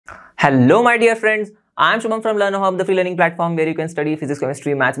Hello my dear friends, I am Shubham from LearnoHub, the free learning platform where you can study physics,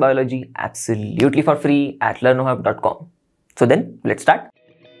 chemistry, maths, biology absolutely for free at learnohub.com. So then, let's start.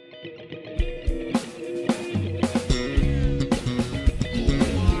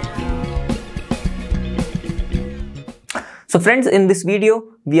 So friends, in this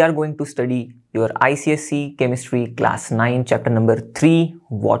video, we are going to study your ICSE Chemistry Class 9, Chapter number 3,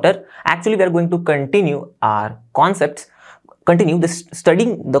 Water. Actually, we are going to continue our concepts,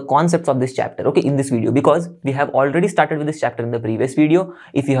 studying the concepts of this chapter, okay, in this video, because we have already started with this chapter in the previous video.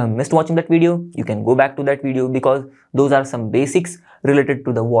 If you have missed watching that video, you can go back to that video because those are some basics related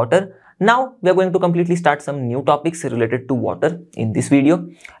to the water. Now, we are going to completely start some new topics related to water in this video.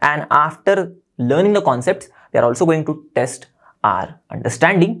 And after learning the concepts, we are also going to test our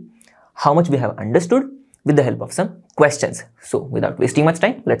understanding, how much we have understood with the help of some questions. So without wasting much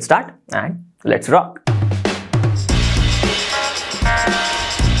time, let's start and let's rock.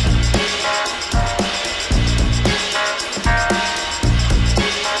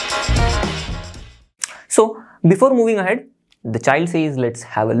 So before moving ahead, the child says, let's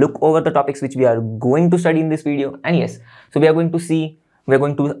have a look over the topics which we are going to study in this video. And yes, so we are going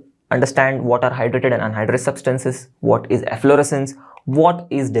to understand what are hydrated and anhydrous substances, what is efflorescence, what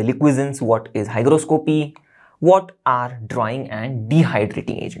is deliquescence, what is hygroscopy, what are drying and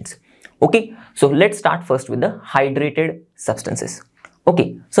dehydrating agents. Okay, so let's start first with the hydrated substances.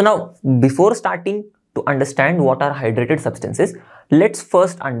 Okay, so now before starting to understand what are hydrated substances, let's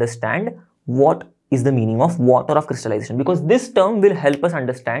first understand what is the meaning of water of crystallization, because this term will help us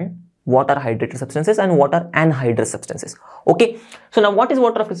understand what are hydrated substances and what are anhydrous substances. Okay, so now what is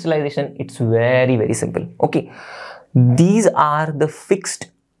water of crystallization? It's very simple. Okay, these are the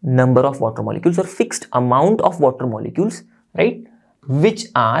fixed number of water molecules or fixed amount of water molecules, right, which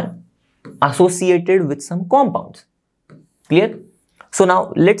are associated with some compounds. Clear? So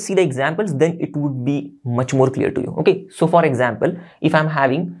now let's see the examples, then it would be much more clear to you. Okay, so for example, if I'm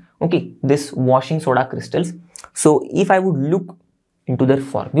having this washing soda crystals, so if I would look into their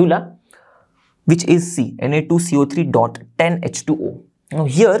formula, which is Na2CO3.10H2O. Now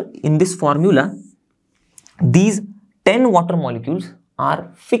here in this formula, these 10 water molecules are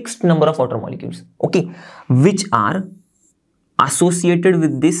fixed number of water molecules, okay, which are associated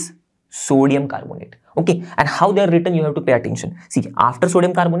with this sodium carbonate. Okay, and how they are written, you have to pay attention. See, after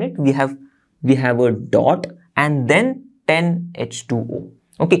sodium carbonate, we have a dot and then 10H2O.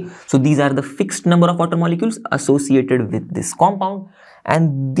 Okay, so these are the fixed number of water molecules associated with this compound,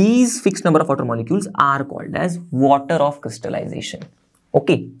 and these fixed number of water molecules are called as water of crystallization.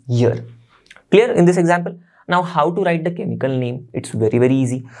 Okay, here. Clear in this example? Now, how to write the chemical name? It's very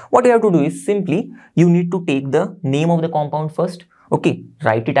easy. What you have to do is simply, you need to take the name of the compound first. Okay,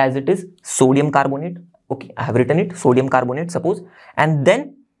 write it as it is, sodium carbonate. Okay, I have written it, sodium carbonate, suppose. And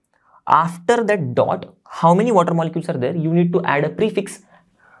then, after that dot, how many water molecules are there? You need to add a prefix,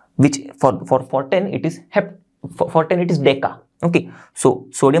 which for 10 it is for 10 it is deca. Okay, so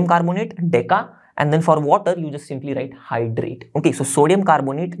sodium carbonate deca, and then for water you just simply write hydrate. Okay, so sodium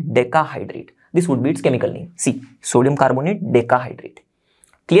carbonate decahydrate, this would be its chemical name. See, sodium carbonate decahydrate.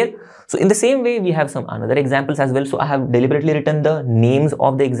 Clear? So in the same way, we have some another examples as well. So I have deliberately written the names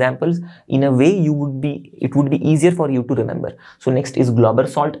of the examples in a way it would be easier for you to remember. So next is Glauber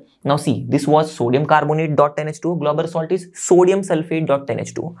salt. Now see, this was sodium carbonate.10H2O. Glauber salt is sodium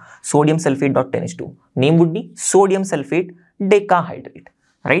sulfate.10H2O. Sodium sulfate.10H2O. Name would be sodium sulfate decahydrate.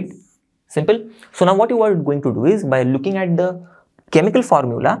 Right? Simple. So now what you are going to do is, by looking at the chemical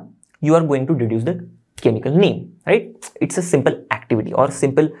formula, you are going to deduce the chemical name, right? It's a simple activity or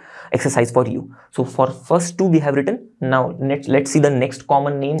simple exercise for you. So for first two we have written. Now let's see the next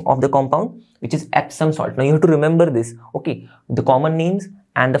common name of the compound, which is Epsom salt. Now you have to remember this, okay, the common names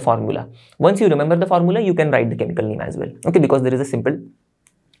and the formula. Once you remember the formula, you can write the chemical name as well, okay, because there is a simple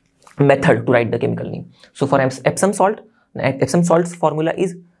method to write the chemical name. So for Epsom salt's formula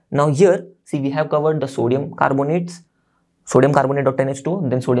is, now here, see, we have covered the sodium carbonates, sodium carbonate.10H2O,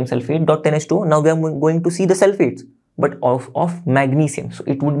 then sodium sulfate.10H2O. Now we are going to see the sulfates, but of magnesium. So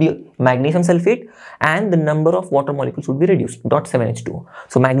it would be magnesium sulfate, and the number of water molecules would be reduced, .7H2O.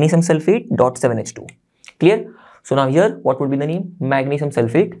 So magnesium sulfate, .7H2O. Clear? So now here, what would be the name? Magnesium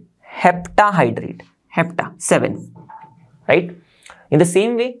sulfate heptahydrate, hepta, 7. Right? In the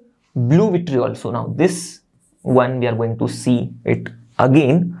same way, blue vitriol. So now this one, we are going to see it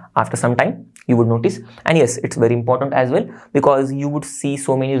again after some time. You would notice, and yes, it's very important as well, because you would see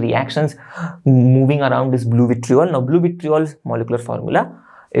so many reactions moving around this blue vitriol. Now blue vitriol's molecular formula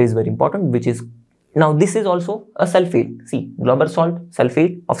is very important, which is, now this is also a sulfate. See, Glauber salt,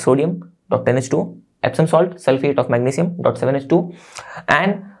 sulfate of sodium, .10H2O, Epsom salt, sulfate of magnesium, .7H2O,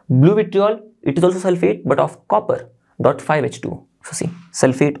 and Blue vitriol, it is also sulfate, but of copper, dot 5H2. So see,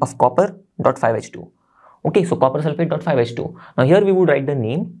 sulfate of copper, dot 5H2. Okay, so copper sulfate, dot 5H2. Now here we would write the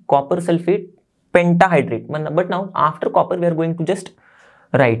name copper sulfate pentahydrate. But now after copper, we are going to just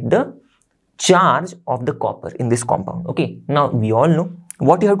write the charge of the copper in this compound. Okay, now we all know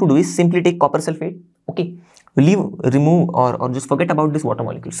what you have to do is simply take copper sulfate. Okay, remove or just forget about this water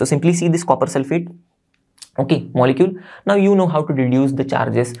molecule. So simply see this copper sulfate, okay, molecule. Now you know how to deduce the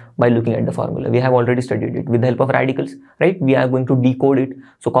charges by looking at the formula. We have already studied it with the help of radicals, right? We are going to decode it.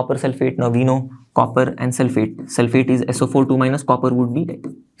 So copper sulfate, now we know copper and sulfate. Sulfate is SO4 2 minus, copper would be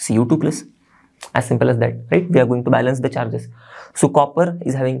Cu2 plus. As simple as that, right? We are going to balance the charges. So copper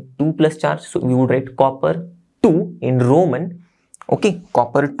is having 2 plus charge. So we would write copper 2 in Roman. Okay,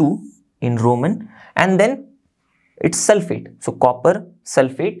 copper 2 in Roman. And then it's sulfate. So copper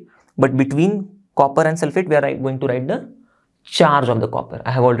sulfate, but between copper and sulfate, we are going to write the charge of the copper.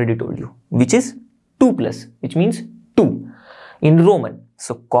 I have already told you, which is 2 plus, which means 2 in Roman.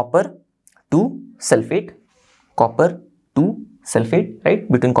 So copper 2 sulfate, copper 2 sulfate, right?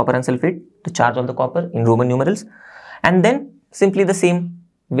 Between copper and sulfate, the charge of the copper in Roman numerals. And then simply the same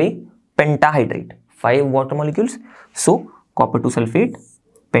way, pentahydrate, 5 water molecules. So copper 2 sulfate,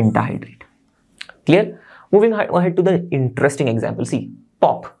 pentahydrate. Clear? Moving ahead to the interesting example. See,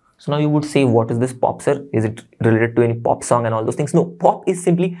 pop. So now you would say, what is this pop, sir? Is it related to any pop song and all those things? No, pop is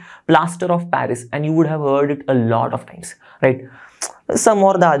simply plaster of Paris, and you would have heard it a lot of times, right? Some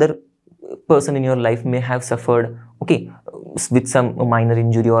or the other person in your life may have suffered, okay, with some minor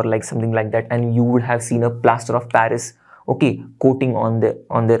injury or like something like that, and you would have seen a plaster of Paris, okay, coating on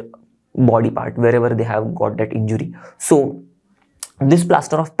their body part wherever they have got that injury. So this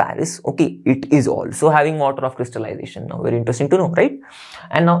plaster of Paris, okay, it is also having water of crystallization. Now very interesting to know, right?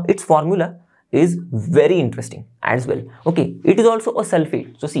 And now its formula is very interesting as well. Okay, it is also a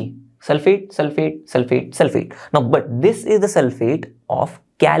sulfate. So see, sulfate, sulfate, sulfate, sulfate. Now, but this is the sulfate of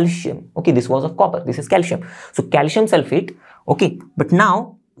calcium. Okay, this was of copper, this is calcium. So calcium sulfate, okay, but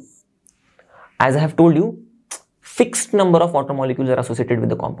now, as I have told you, fixed number of water molecules are associated with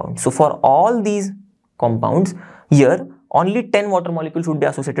the compound. So for all these compounds here, only 10 water molecules would be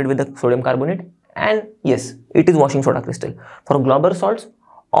associated with the sodium carbonate, and yes, it is washing soda crystal. For Glauber salts,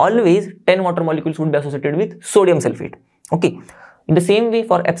 always 10 water molecules would be associated with sodium sulfate. Okay. In the same way,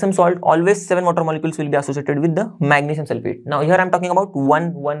 for Epsom salt, always 7 water molecules will be associated with the magnesium sulfate. Now here I am talking about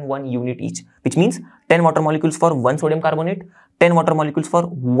 1 unit each, which means 10 water molecules for 1 sodium carbonate, 10 water molecules for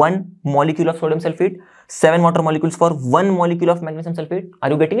 1 molecule of sodium sulfate, 7 water molecules for 1 molecule of magnesium sulfate. Are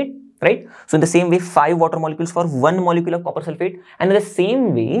you getting it? Right? So in the same way, 5 water molecules for 1 molecule of copper sulfate, and in the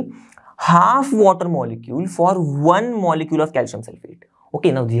same way, half water molecule for 1 molecule of calcium sulfate. Okay,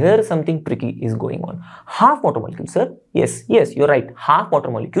 now here something tricky is going on. Half water molecule, sir? Yes, you're right. Half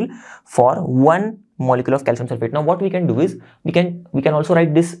water molecule for 1 molecule of calcium sulfate. Now what we can do is, we can also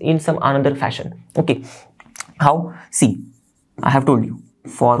write this in some another fashion. Okay, how? See, I have told you,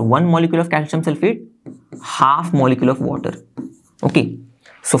 for 1 molecule of calcium sulfate, half molecule of water. Okay,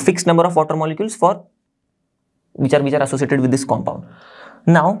 so fixed number of water molecules for which are associated with this compound.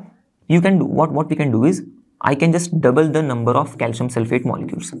 Now you can do what we can do is, I can just double the number of calcium sulfate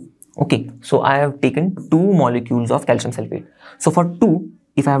molecules. Okay, so I have taken 2 molecules of calcium sulfate. So for 2,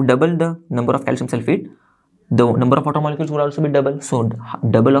 if I have doubled the number of calcium sulfate, the number of water molecules would also be double. So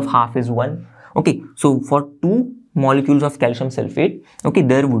double of half is 1. Okay, so for 2 molecules of calcium sulfate, okay,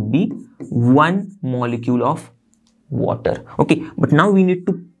 there would be 1 molecule of water. Okay, but now we need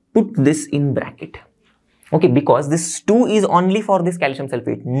to put this in bracket. Okay, because this 2 is only for this calcium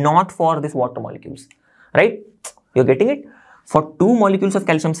sulfate, not for this water molecules. Right? You're getting it? For 2 molecules of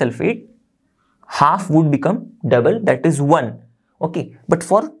calcium sulfate, half would become double, that is 1. Okay, but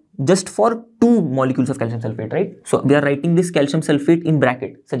just for 2 molecules of calcium sulfate, right? So we are writing this calcium sulfate in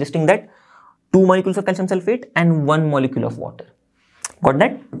bracket, suggesting that 2 molecules of calcium sulfate and 1 molecule of water. Got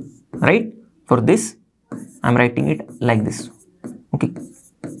that? Right? For this, I'm writing it like this. Okay,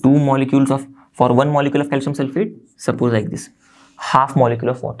 2 molecules for 1 molecule of calcium sulfate, suppose like this, half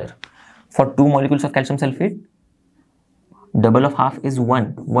molecule of water. For 2 molecules of calcium sulfate, double of half is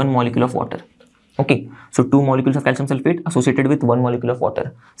 1 molecule of water. Okay, so 2 molecules of calcium sulfate associated with 1 molecule of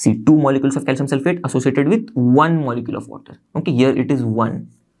water. See, 2 molecules of calcium sulfate associated with 1 molecule of water. Okay, here it is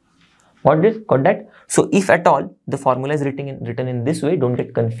 1. Got this? Got that? So if at all the formula is written in this way, don't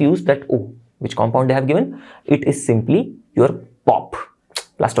get confused that, oh, which compound they have given. It is simply your POP,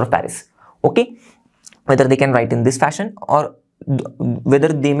 plaster of Paris. Okay, whether they can write in this fashion, or whether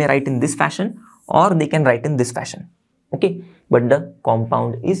they may write in this fashion, or they can write in this fashion. Okay, but the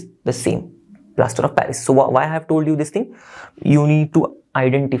compound is the same, plaster of Paris. So why I have told you this thing? You need to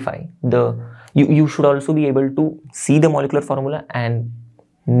identify you should also be able to see the molecular formula and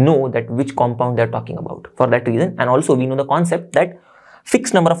know that which compound they are talking about for that reason. And also we know the concept that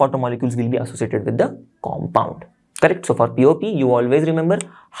fixed number of water molecules will be associated with the compound, correct? So for POP, you always remember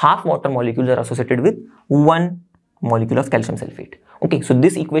half water molecules are associated with 1 molecule of calcium sulfate. Okay, so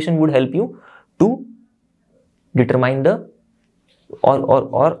this equation would help you to determine the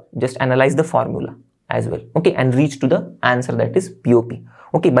or just analyze the formula as well, okay, and reach to the answer, that is POP.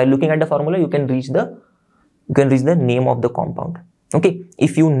 Okay, by looking at the formula you can reach the name of the compound. Okay,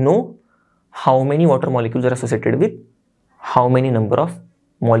 if you know how many water molecules are associated with how many number of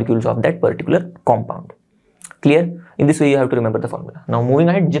molecules of that particular compound. Clear? In this way you have to remember the formula. Now moving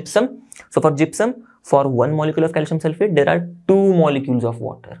ahead, gypsum. So for gypsum, for 1 molecule of calcium sulfate there are 2 molecules of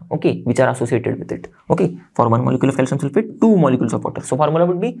water, okay, which are associated with it. Okay, for 1 molecule of calcium sulfate, 2 molecules of water. So formula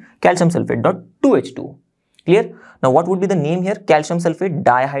would be calcium sulfate dot 2H2. Clear? Now what would be the name here? Calcium sulfate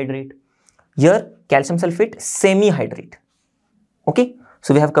dihydrate. Here calcium sulfate semihydrate. Okay,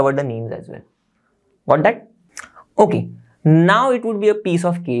 so we have covered the names as well. Got that? Okay, now it would be a piece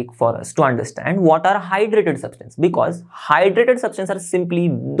of cake for us to understand what are hydrated substances, because hydrated substances are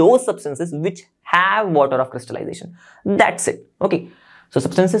simply those substances which have water of crystallization. That's it. Okay, so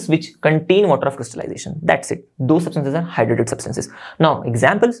substances which contain water of crystallization, that's it. Those substances are hydrated substances. Now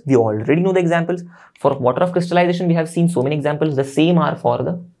examples, we already know the examples. For water of crystallization we have seen so many examples. The same are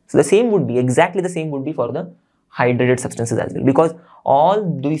for exactly the same would be for the hydrated substances as well, because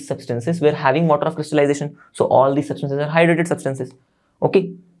all these substances were having water of crystallization, so all these substances are hydrated substances.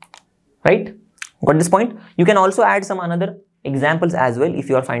 Okay, right? Got this point? You can also add some another examples as well if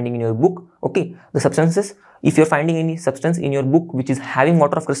you are finding in your book. Okay, the substances, if you are finding any substance in your book which is having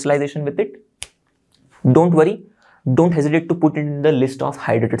water of crystallization with it, don't worry, don't hesitate to put it in the list of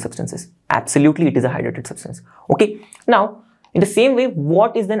hydrated substances. Absolutely, it is a hydrated substance. Okay, now in the same way,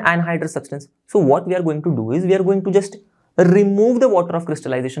 what is an anhydrous substance? So what we are going to do is we are going to just remove the water of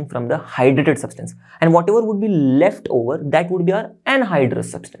crystallization from the hydrated substance, and whatever would be left over, that would be our anhydrous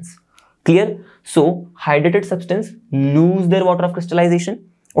substance. Clear? So hydrated substance lose their water of crystallization.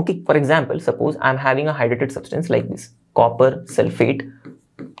 Okay, for example, suppose I am having a hydrated substance like this, copper sulfate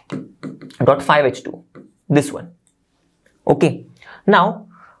dot 5H2, this one. Okay, now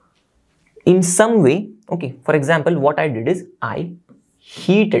in some way, okay, for example, what I did is I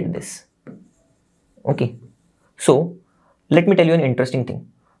heated this. Okay, so let me tell you an interesting thing.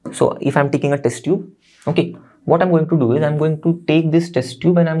 So if I'm taking a test tube, okay, what I'm going to do is I'm going to take this test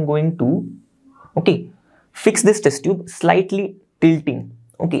tube and I'm going to, okay, fix this test tube slightly tilting,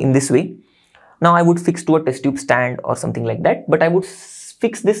 okay, in this way. Now I would fix to a test tube stand or something like that, but I would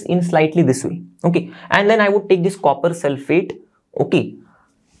fix this in slightly this way, okay, and then I would take this copper sulfate, okay,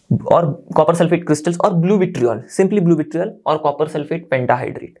 or copper sulfate crystals or blue vitriol, simply blue vitriol or copper sulfate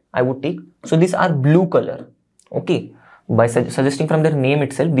pentahydrate I would take. So these are blue color, okay, by suggesting from their name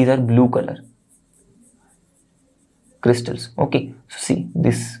itself, these are blue color crystals. Okay, so see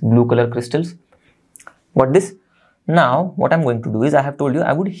this blue color crystals. What this? Now what I'm going to do is, I have told you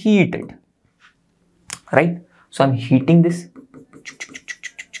I would heat it, right? So I'm heating this,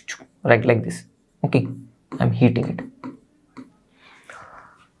 right, like this. Okay, I'm heating it.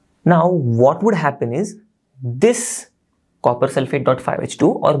 Now what would happen is, this copper sulfate dot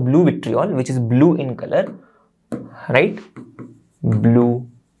 5H2 or blue vitriol, which is blue in color, right, blue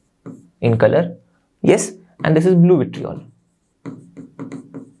in color, yes, and this is blue vitriol.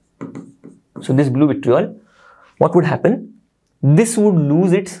 So this blue vitriol, what would happen? This would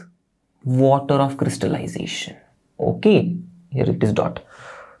lose its water of crystallization. Okay, here it is dot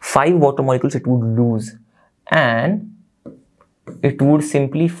 5 water molecules it would lose, and it would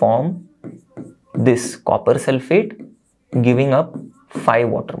simply form this copper sulfate, giving up 5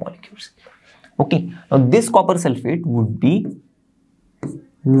 water molecules. Okay, now this copper sulfate would be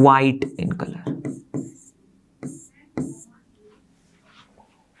white in color.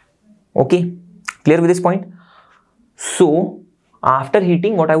 Okay, clear with this point? So after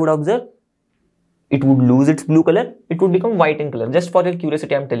heating, what I would observe, it would lose its blue color, it would become white in color. Just for your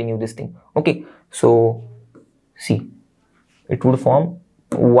curiosity, I am telling you this thing. Okay, so see, it would form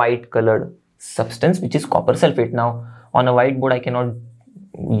white colored substance, which is copper sulfate. Now on a whiteboard I cannot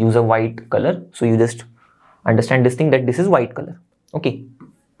use a white color, so you just understand this thing, that this is white color. Okay,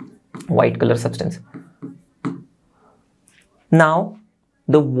 white color substance. Now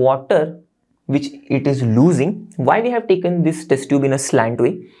the water which it is losing, why we have taken this test tube in a slant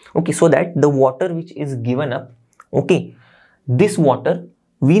way? Okay, so that the water which is given up, okay, this water,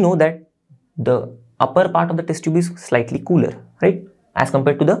 we know that the upper part of the test tube is slightly cooler, right, as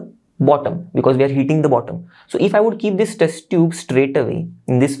compared to the bottom because we are heating the bottom. So if I would keep this test tube straight away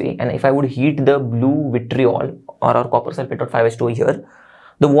in this way, and if I would heat the blue vitriol or our copper sulfate or 5H2O here,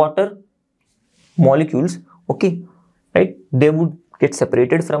 the water molecules, okay, right, they would get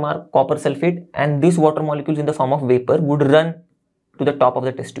separated from our copper sulfate, and these water molecules in the form of vapor would run to the top of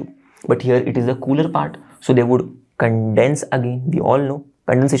the test tube. But here it is the cooler part, so they would condense again. We all know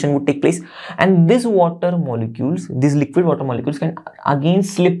condensation would take place, and these water molecules, these liquid water molecules, can again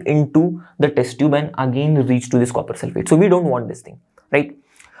slip into the test tube and again reach to this copper sulfate. So we don't want this thing, right?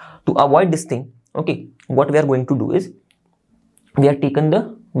 To avoid this thing, okay, what we are going to do is we have taken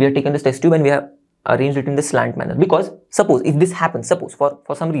this test tube and we have arranged it in the slant manner, because suppose if this happens, suppose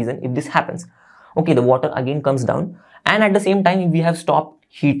for some reason if this happens, okay, the water again comes down, and at the same time we have stopped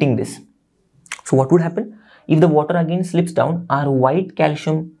heating this. So what would happen? If the water again slips down, our white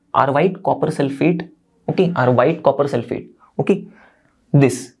copper sulfate, okay,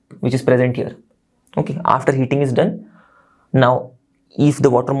 this which is present here, okay, after heating is done. Now if the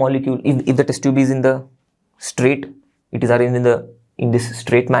water molecule, if the test tube is in the straight, it is arranged in this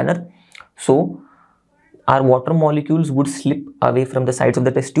straight manner, so our water molecules would slip away from the sides of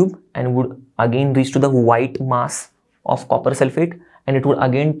the test tube and would again reach to the white mass of copper sulfate, and it would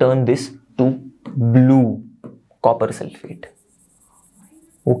again turn this to blue copper sulfate.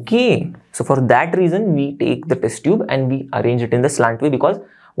 Okay, so for that reason we take the test tube and we arrange it in the slant way, because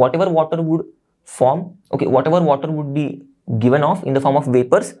whatever water would form, okay, whatever water would be given off in the form of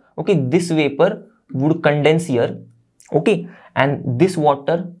vapors, okay, this vapor would condense here, okay, and this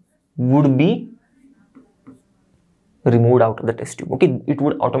water would be removed out of the test tube, okay, it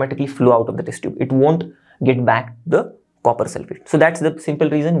would automatically flow out of the test tube, it won't get back the copper sulfate. So that's the simple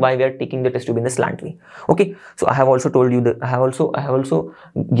reason why we are taking the test tube in the slant way. Okay, so I have also told you that I have also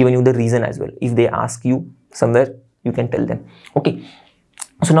given you the reason as well. If they ask you somewhere, you can tell them. Okay,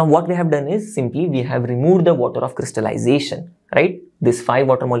 so now what we have done is simply we have removed the water of crystallization, right? These 5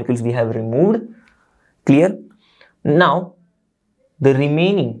 water molecules we have removed. Clear? Now the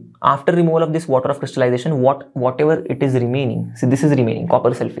remaining, after removal of this water of crystallization, whatever it is remaining, see, this is remaining copper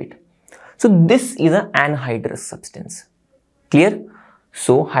sulfate. So this is an anhydrous substance. Clear?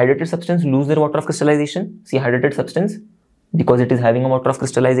 So hydrated substance lose their water of crystallization. See, hydrated substance, because it is having a water of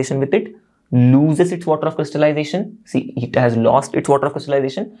crystallization with it, loses its water of crystallization. See, it has lost its water of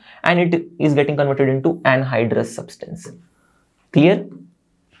crystallization and it is getting converted into anhydrous substance. Clear?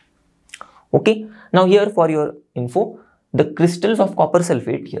 Okay. Now here for your info, the crystals of copper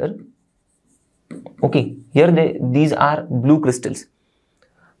sulfate here, okay, here these are blue crystals.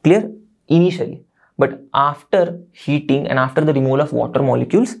 Clear? Initially, but after heating and after the removal of water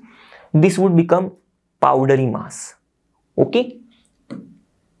molecules, this would become powdery mass. Okay,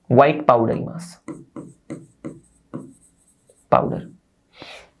 white powdery mass, powder.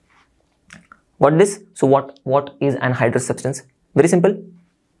 What this? So what is anhydrous substance? Very simple.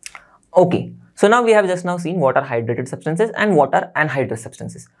 Okay, so now we have just now seen what are hydrated substances and what are anhydrous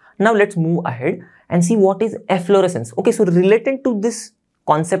substances. Now let's move ahead and see what is efflorescence. Okay, so related to this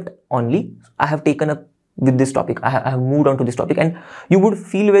concept only, I have taken up with this topic. I have moved on to this topic, and you would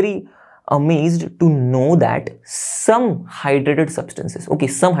feel very amazed to know that some hydrated substances, okay,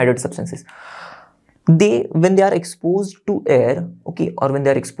 some hydrated substances, when they are exposed to air, okay, or when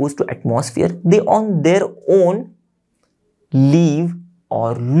they are exposed to atmosphere, they on their own leave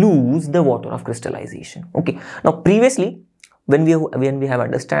or lose the water of crystallization. Okay. Now previously, when we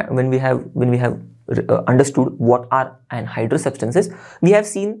have understood what are anhydrous substances, we have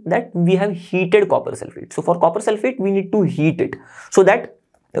seen that we have heated copper sulfate. So for copper sulfate, we need to heat it, so that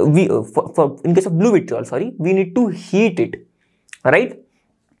in case of blue vitriol, sorry, we need to heat it, right,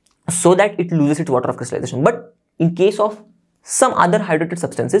 so that it loses its water of crystallization. But in case of some other hydrated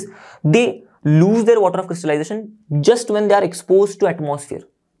substances, they lose their water of crystallization just when they are exposed to atmosphere,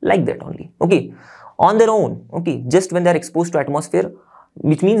 like that only. Okay, on their own. Okay, just when they are exposed to atmosphere,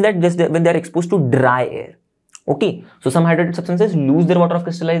 which means that just when they are exposed to dry air. Okay, so some hydrated substances lose their water of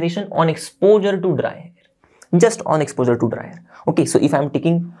crystallization on exposure to dry air, just on exposure to dry air. Okay, so if I am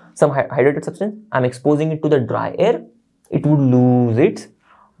taking some hydrated substance, I am exposing it to the dry air, it would lose its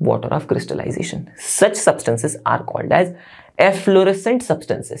water of crystallization. Such substances are called as efflorescent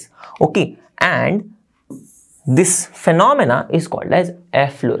substances. Okay, and this phenomena is called as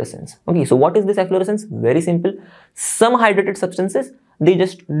efflorescence. Okay, so what is this efflorescence? Very simple. Some hydrated substances, they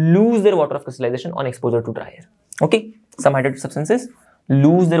just lose their water of crystallization on exposure to dry air. Okay, some hydrated substances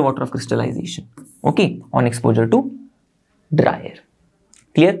lose their water of crystallization, okay, on exposure to dry air.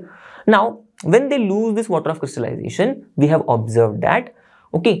 Clear? Now, when they lose this water of crystallization, we have observed that,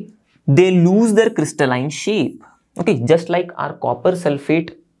 okay, they lose their crystalline shape. Okay, just like our copper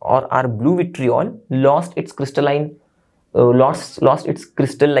sulfate or our blue vitriol lost its crystalline, lost its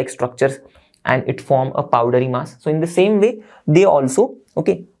crystal-like structures, and it formed a powdery mass. So in the same way, they also,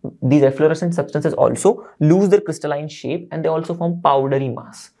 okay, these efflorescent substances also lose their crystalline shape and they also form powdery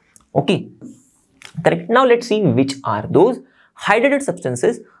mass. Okay, correct. Now let's see which are those hydrated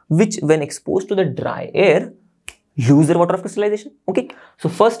substances which, when exposed to the dry air, lose their water of crystallization. Okay, so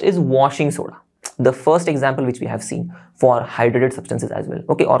first is washing soda, the first example which we have seen for hydrated substances as well,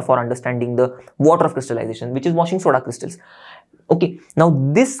 okay, or for understanding the water of crystallization, which is washing soda crystals. Okay, now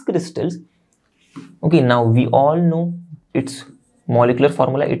this crystals, okay, now we all know its molecular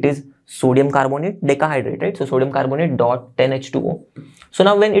formula. It is sodium carbonate decahydrate, right? So sodium carbonate dot 10H2O. So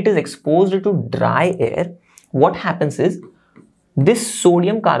now when it is exposed to dry air, what happens is this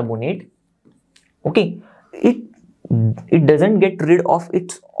sodium carbonate, okay, it doesn't get rid of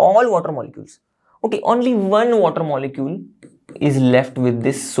its all water molecules. Okay, only one water molecule is left with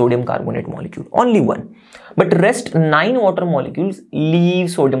this sodium carbonate molecule, only one. But rest 9 water molecules leave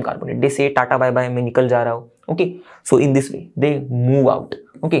sodium carbonate. They say tata bye bye, main nikal ja raha hu. Okay, so in this way they move out.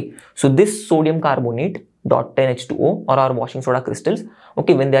 Okay, so this sodium carbonate dot 10H2O or our washing soda crystals,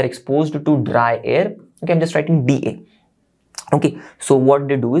 okay, when they are exposed to dry air, okay, I'm just writing Da. Okay, so what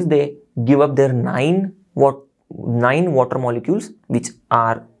they do is they give up their 9 water molecules, which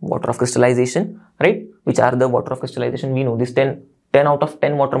are water of crystallization, right? Which are the water of crystallization. We know this 10 out of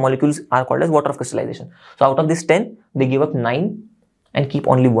 10 water molecules are called as water of crystallization. So out of this 10, they give up 9 and keep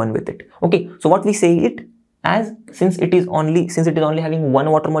only 1 with it. Okay, so what we say it as, since it is only having 1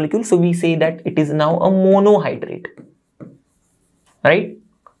 water molecule, so we say that it is now a monohydrate, right?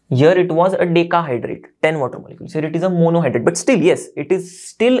 Here it was a decahydrate, 10 water molecules. Here it is a monohydrate, but still, yes, it is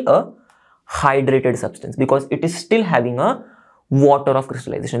still a hydrated substance because it is still having a water of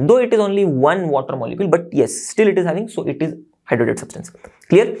crystallization, though it is only 1 water molecule, but yes, still it is having, so it is hydrated substance.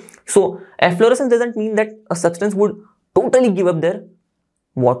 Clear? So efflorescence doesn't mean that a substance would totally give up their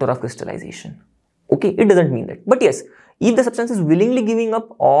water of crystallization. Okay, it doesn't mean that. But yes, if the substance is willingly giving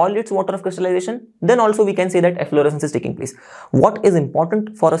up all its water of crystallization, then also we can say that efflorescence is taking place. What is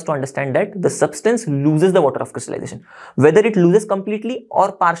important for us to understand that the substance loses the water of crystallization. Whether it loses completely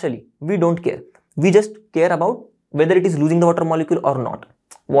or partially, we don't care. We just care about whether it is losing the water molecule or not,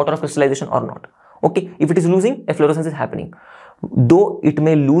 water of crystallization or not. Okay, if it is losing, efflorescence is happening. Though it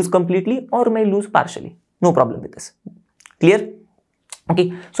may lose completely or may lose partially. No problem with this. Clear?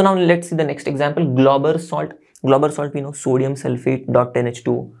 Okay, so now let's see the next example, Glauber salt. Glauber salt, we know sodium sulfate dot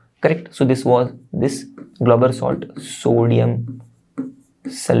 10H2O, correct? So this was this Glauber salt, sodium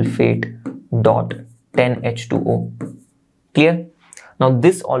sulfate dot 10H2O. Clear? Now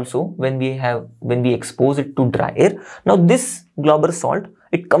this also, when we expose it to dry air, now this Glauber salt,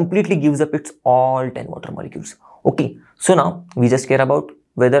 it completely gives up its all 10 water molecules. Okay, so now we just care about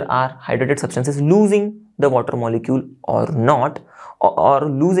whether our hydrated substance is losing the water molecule or not, or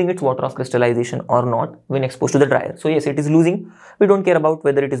losing its water of crystallization or not when exposed to the dry air. So yes, it is losing. We don't care about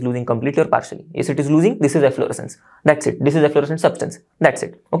whether it is losing completely or partially. Yes, it is losing. This is efflorescence. That's it. This is efflorescent substance. That's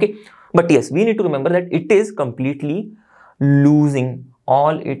it. Okay. But yes, we need to remember that it is completely losing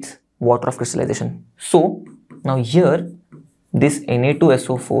all its water of crystallization. So now here, this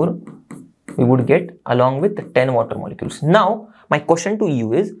Na2SO4 we would get along with 10 water molecules. Now my question to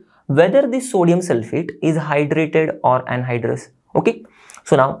you is whether this sodium sulfate is hydrated or anhydrous. Okay,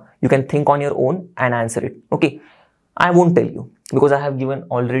 so now you can think on your own and answer it. Okay, I won't tell you because I have given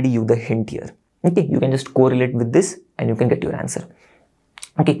already you the hint here. Okay, you can just correlate with this and you can get your answer.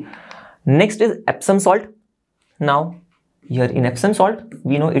 Okay, next is Epsom salt. Now here in Epsom salt,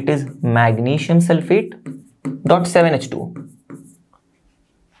 we know it is magnesium sulfate dot 7H2O,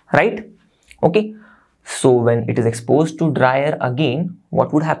 right? Okay, so when it is exposed to dry air again,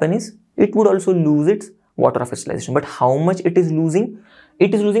 what would happen is it would also lose its water of crystallization. But how much it is losing?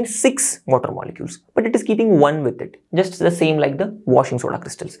 It is losing 6 water molecules, but it is keeping 1 with it, just the same like the washing soda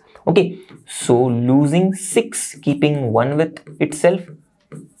crystals. Okay, so losing 6, keeping 1 with itself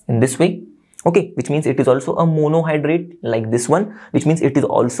in this way. Okay, which means it is also a monohydrate like this one, which means it is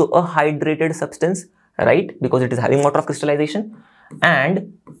also a hydrated substance, right? Because it is having water of crystallization.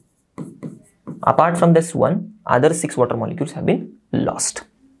 And apart from this one, other 6 water molecules have been lost.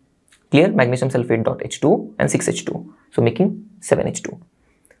 Clear? Magnesium sulfate dot H2O and 6H2O. So making 7H2O.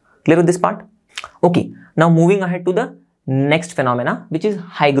 Clear with this part? Okay. Now moving ahead to the next phenomena, which is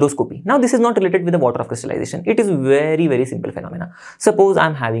hygroscopy. Now this is not related with the water of crystallization. It is very, very simple phenomena. Suppose I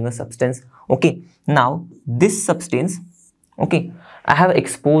am having a substance. Okay. Now this substance, okay, I have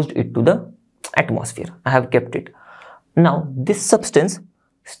exposed it to the atmosphere. I have kept it. Now this substance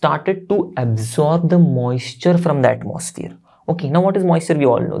started to absorb the moisture from the atmosphere. Okay, now what is moisture? We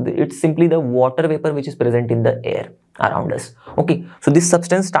all know it's simply the water vapor which is present in the air around us. Okay, so this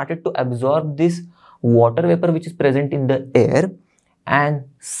substance started to absorb this water vapor which is present in the air, and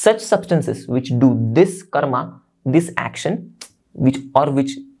such substances which do this karma, this action, which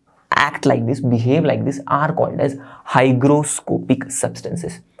act like this, behave like this, are called as hygroscopic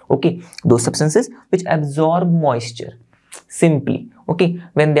substances. Okay, those substances which absorb moisture simply, okay,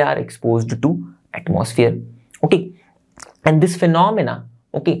 when they are exposed to atmosphere. Okay, and this phenomena,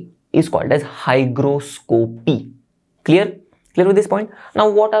 okay, is called as hygroscopy. Clear with this point? Now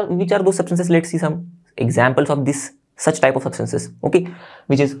which are those substances? Let's see some examples of this such type of substances. Okay,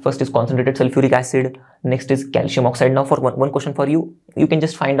 which is, first is concentrated sulfuric acid, next is calcium oxide. Now for one question for you, you can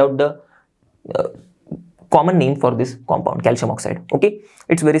just find out the common name for this compound, calcium oxide. Okay,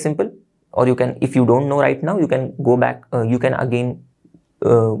 it's very simple, or you can, if you don't know right now, you can go back, you can again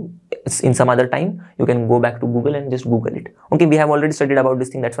in some other time, you can go back to Google and just Google it. Okay, we have already studied about this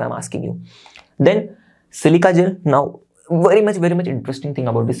thing, that's why I'm asking you. Then silica gel. Now very much interesting thing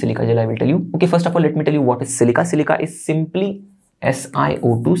about this silica gel I will tell you. Okay, first of all, let me tell you what is silica. Silica is simply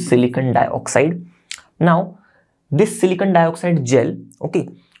SiO2, silicon dioxide. Now this silicon dioxide gel, okay,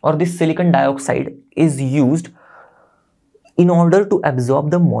 or this silicon dioxide is used in order to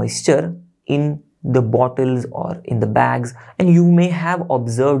absorb the moisture in the bottles or in the bags, and you may have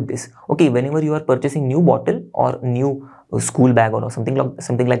observed this. Okay, whenever you are purchasing new bottle or new school bag or something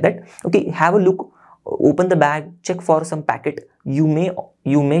like that, okay, have a look, open the bag, check for some packet. You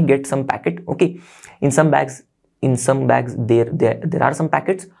may get some packet. Okay, in some bags there are some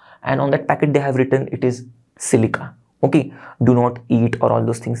packets, and on that packet they have written it is silica. Okay, do not eat or all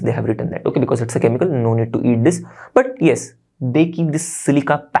those things, they have written that. Okay, because it's a chemical, no need to eat this. But yes, they keep this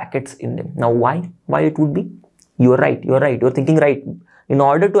silica packets in them. Now why it would be? You're right, you're thinking right. In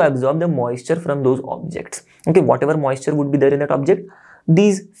order to absorb the moisture from those objects, okay, whatever moisture would be there in that object,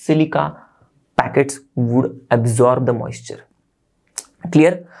 these silica packets would absorb the moisture.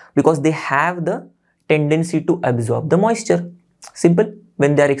 Clear? Because they have the tendency to absorb the moisture. Simple,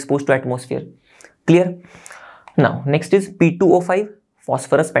 when they are exposed to atmosphere. Clear? Now next is P2O5,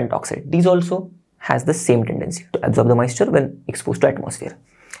 phosphorus pentoxide. These also has the same tendency to absorb the moisture when exposed to atmosphere.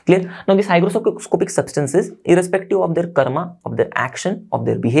 Clear? Now these hygroscopic substances, irrespective of their karma, of their action, of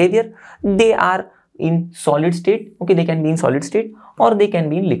their behavior, they are in solid state. Okay, they can be in solid state or they can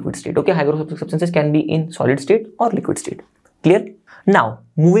be in liquid state. Okay, hygroscopic substances can be in solid state or liquid state. Clear? Now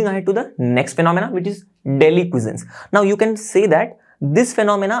moving ahead to the next phenomena, which is deliquescence. Now you can say that this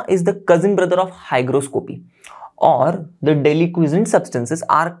phenomena is the cousin brother of hygroscopy, or the deliquescent substances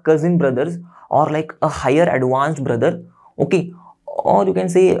are cousin brothers, or like a higher advanced brother. Okay, or you can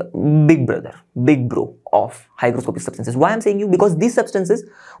say big brother, big bro of hygroscopic substances. Why I'm saying you? Because these substances,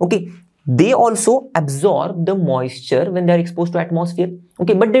 okay, they also absorb the moisture when they are exposed to atmosphere.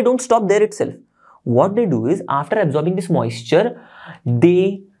 Okay, but they don't stop there itself. What they do is, after absorbing this moisture,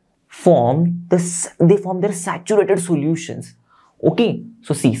 they form their saturated solutions. Okay,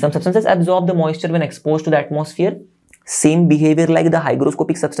 so see, some substances absorb the moisture when exposed to the atmosphere. Same behavior like the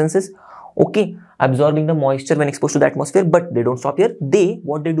hygroscopic substances. Okay, absorbing the moisture when exposed to the atmosphere, but they don't stop here.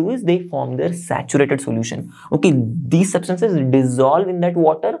 What they do is they form their saturated solution. Okay, these substances dissolve in that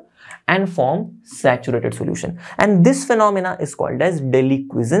water and form saturated solution, and this phenomena is called as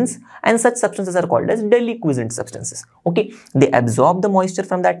deliquescence, and such substances are called as deliquescent substances. Okay, they absorb the moisture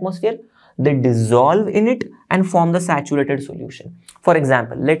from the atmosphere, they dissolve in it and form the saturated solution. For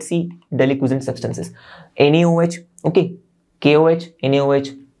example, let's see deliquescent substances. NaOH, okay, KOH,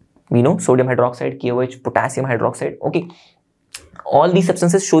 NaOH, we know sodium hydroxide, KOH, potassium hydroxide. Okay, all these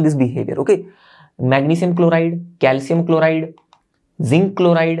substances show this behavior. Okay, magnesium chloride, calcium chloride, zinc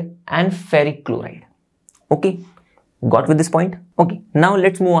chloride and ferric chloride. Okay, got with this point? Okay, now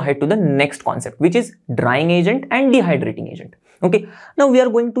let's move ahead to the next concept, which is drying agent and dehydrating agent. Okay, now we are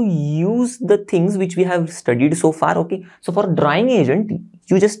going to use the things which we have studied so far. Okay, so for drying agent,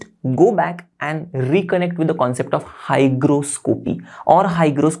 you just go back and reconnect with the concept of hygroscopy or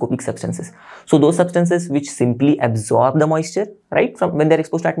hygroscopic substances. So those substances which simply absorb the moisture, right, from when they are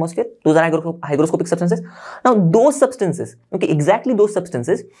exposed to atmosphere, those are hygroscopic substances. Now those substances, okay, exactly those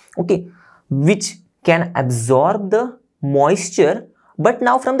substances, okay, which can absorb the moisture, but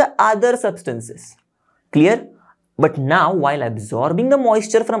now from the other substances. Clear? But now, while absorbing the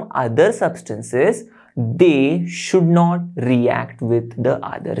moisture from other substances, they should not react with the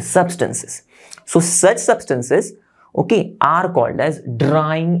other substances. So such substances, okay, are called as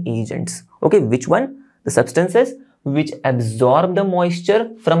drying agents. Okay, which one? The substances which absorb the moisture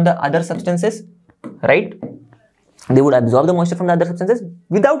from the other substances, right? They would absorb the moisture from the other substances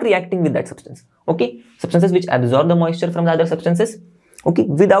without reacting with that substance. Okay, substances which absorb the moisture from the other substances, okay,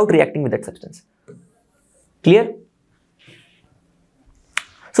 without reacting with that substance. Clear?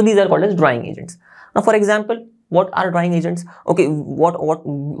 So these are called as drying agents. Now, for example, what are drying agents? Okay, what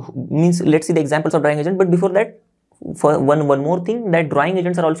means? Let's see the examples of drying agent. But before that, for one more thing, that drying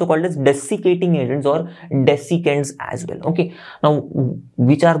agents are also called as desiccating agents or desiccants as well. Okay, now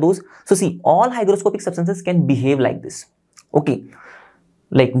which are those? So see, all hygroscopic substances can behave like this. Okay,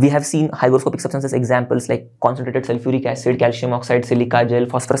 like we have seen hygroscopic substances examples like concentrated sulfuric acid, calcium oxide, silica gel,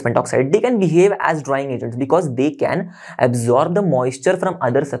 phosphorus pentoxide. They can behave as drying agents because they can absorb the moisture from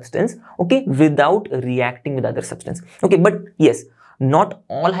other substance, okay, without reacting with other substance. Okay, but yes, not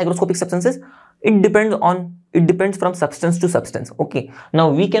all hygroscopic substances. It depends from substance to substance. Okay, now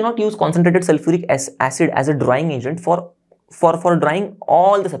we cannot use concentrated sulfuric acid as a drying agent for drying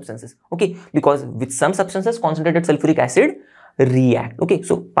all the substances. Okay, because with some substances concentrated sulfuric acid react. Okay,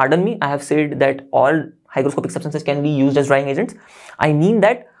 so pardon me, I have said that all hygroscopic substances can be used as drying agents. I mean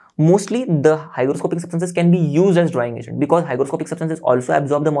that mostly the hygroscopic substances can be used as drying agent because hygroscopic substances also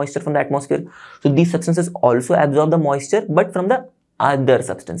absorb the moisture from the atmosphere. So these substances also absorb the moisture, but from the other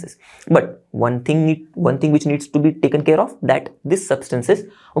substances. But one thing which needs to be taken care of, that this substances,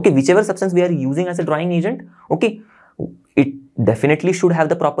 okay, whichever substance we are using as a drying agent, okay, it definitely should have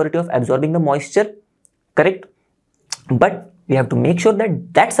the property of absorbing the moisture, correct? But we have to make sure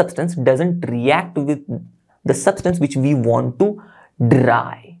that that substance doesn't react with the substance which we want to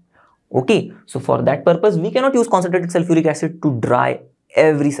dry. Okay, so for that purpose, we cannot use concentrated sulfuric acid to dry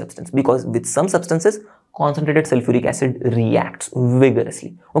every substance because with some substances, concentrated sulfuric acid reacts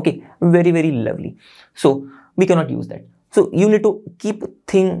vigorously. Okay, very lovely. So we cannot use that. So you need to keep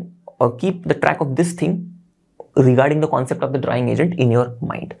the track of this thing regarding the concept of the drying agent in your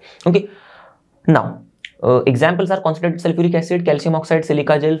mind. Okay, now examples are concentrated sulfuric acid, calcium oxide,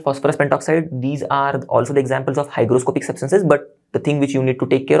 silica gel, phosphorus pentoxide. These are also the examples of hygroscopic substances. But the thing which you need to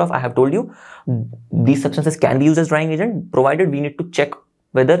take care of, I have told you, these substances can be used as drying agent, provided we need to check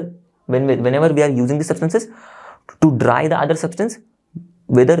whether whenever we are using these substances to dry the other substance,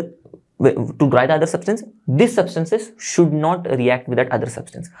 these substances should not react with that other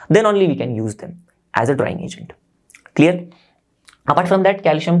substance. Then only we can use them as a drying agent. Clear? Apart from that,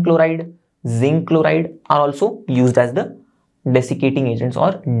 calcium chloride, zinc chloride are also used as the desiccating agents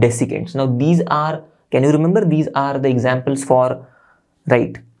or desiccants. Now these are, can you remember, these are the examples for,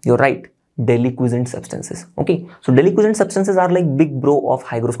 right, you're right, deliquescent substances. Okay, so deliquescent substances are like big bro of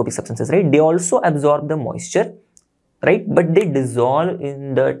hygroscopic substances, right? They also absorb the moisture, right? But they dissolve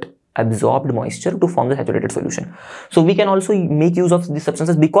in that absorbed moisture to form the saturated solution. So we can also make use of these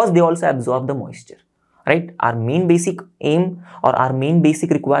substances because they also absorb the moisture, right? Our main basic aim or our main basic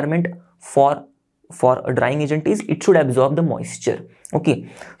requirement for a drying agent is it should absorb the moisture.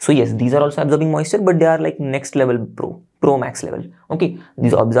 Okay, so yes, these are also absorbing moisture, but they are like next level pro max level. Okay,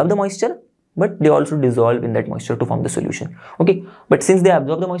 these absorb the moisture, but they also dissolve in that moisture to form the solution. Okay, but since they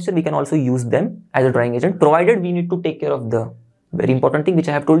absorb the moisture, we can also use them as a drying agent, provided we need to take care of the very important thing which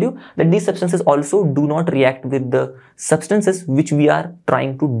I have told you, that these substances also do not react with the substances which we are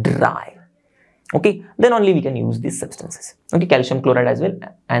trying to dry. Okay, then only we can use these substances. Okay, calcium chloride as well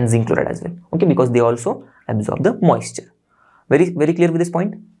and zinc chloride as well. Okay, because they also absorb the moisture. Very clear with this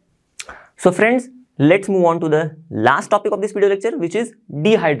point. So friends, let's move on to the last topic of this video lecture, which is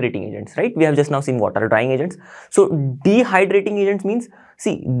dehydrating agents, right? We have just now seen what are drying agents. So dehydrating agents means,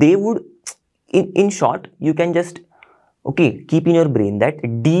 see, they would, in short, you can just, okay, keep in your brain that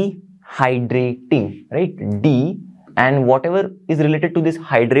dehydrating, right? D and whatever is related to this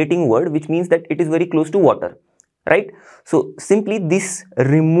hydrating word, which means that it is very close to water, right? So simply this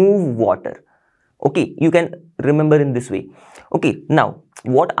remove water. Okay, you can remember in this way. Okay, now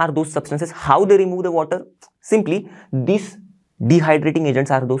what are those substances? How they remove the water? Simply these dehydrating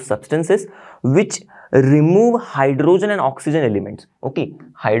agents are those substances which remove hydrogen and oxygen elements. Okay,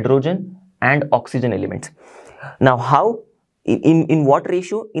 hydrogen and oxygen elements. Now how? In what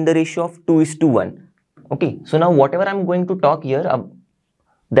ratio? In the ratio of 2:1. Okay, so now whatever I'm going to talk here,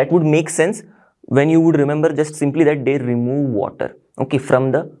 that would make sense when you would remember just simply that they remove water, okay,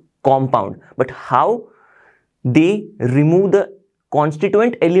 from the compound. But how they remove the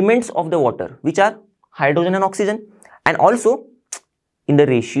constituent elements of the water, which are hydrogen and oxygen, and also in the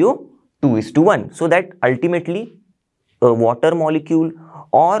ratio 2:1, so that ultimately a water molecule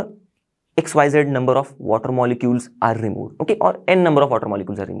or XYZ number of water molecules are removed, okay, or n number of water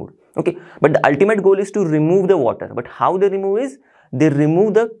molecules are removed, okay. But the ultimate goal is to remove the water. But how they remove is they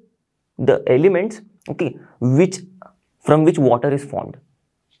remove the elements, okay, from which water is formed.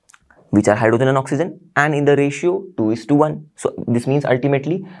 which are hydrogen and oxygen, and in the ratio 2:1. So this means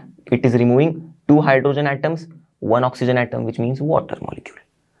ultimately it is removing 2 hydrogen atoms, 1 oxygen atom, which means water molecule.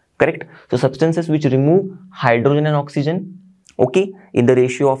 Correct? So substances which remove hydrogen and oxygen, okay, in the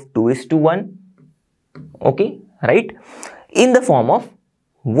ratio of 2:1, okay, right, in the form of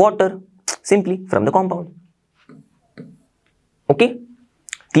water, simply from the compound. Okay,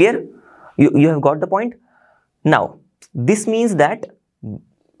 clear? You have got the point. Now this means that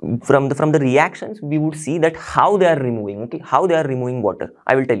from the reactions we would see that how they are removing, okay, how they are removing water.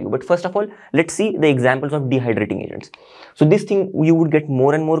 I will tell you, but first of all, let's see the examples of dehydrating agents. So this thing you would get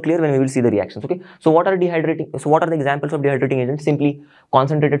more and more clear when we will see the reactions. Okay, so what are dehydrating? So what are the examples of dehydrating agents? Simply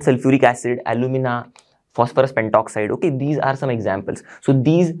concentrated sulfuric acid, alumina, phosphorus pentoxide. Okay, these are some examples. So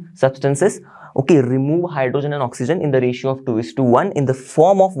these substances, okay, remove hydrogen and oxygen in the ratio of 2:1 in the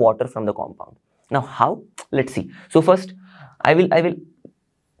form of water from the compound. Now how? Let's see. So first I will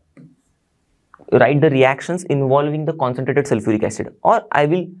write the reactions involving the concentrated sulfuric acid, or I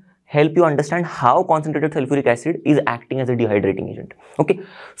will help you understand how concentrated sulfuric acid is acting as a dehydrating agent. Okay,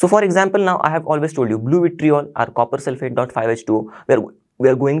 so for example, now I have always told you blue vitriol or copper sulfate .5H2O, where we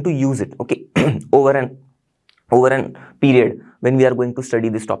are going to use it, okay, over an period when we are going to study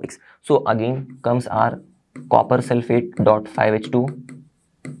these topics. So again comes our copper sulfate .5H2O.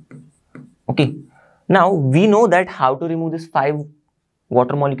 Okay, now we know that how to remove this 5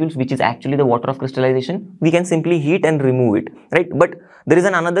 water molecules, which is actually the water of crystallization. We can simply heat and remove it, right? But there is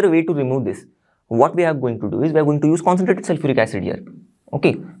another way to remove this. What we are going to do is we are going to use concentrated sulfuric acid here.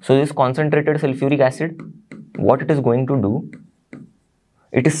 Okay, so this concentrated sulfuric acid, what it is going to do,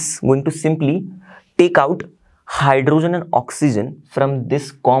 it is going to simply take out hydrogen and oxygen from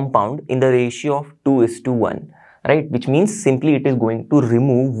this compound in the ratio of 2:1, right? Which means simply it is going to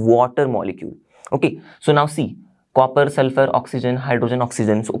remove water molecule. Okay, so now see, copper, sulfur, oxygen, hydrogen,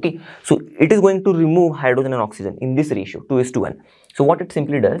 oxygen. So, okay, so it is going to remove hydrogen and oxygen in this ratio 2:1. So what it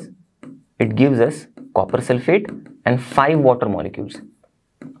simply does, it gives us copper sulfate and 5 water molecules.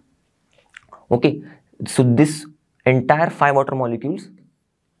 Okay, so this entire 5 water molecules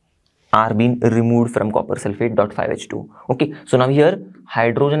are being removed from copper sulfate .5H2O. Okay, so now here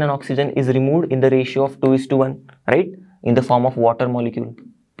hydrogen and oxygen is removed in the ratio of 2:1, right, in the form of water molecule.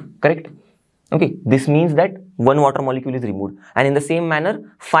 Correct? Okay, this means that 1 water molecule is removed, and in the same manner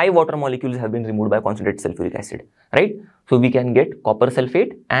 5 water molecules have been removed by concentrated sulfuric acid, right? So we can get copper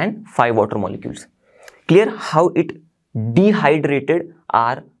sulfate and 5 water molecules. Clear how it dehydrated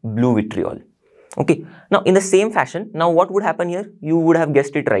our blue vitriol. Okay, now in the same fashion, now what would happen here? You would have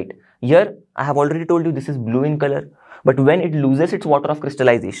guessed it right. Here I have already told you this is blue in color, but when it loses its water of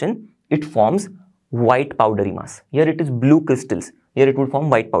crystallization, it forms white powdery mass. Here it is blue crystals. Here it would form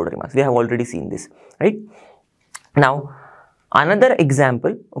white powdery mass. We have already seen this, right? Now, another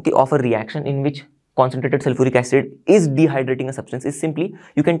example, okay, of a reaction in which concentrated sulfuric acid is dehydrating a substance is simply,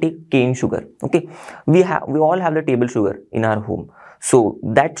 you can take cane sugar. Okay, we all have the table sugar in our home. So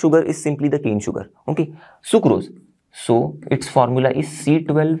that sugar is simply the cane sugar. Okay, sucrose. So its formula is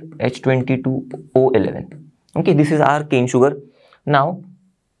C12H22O11. Okay, this is our cane sugar. Now,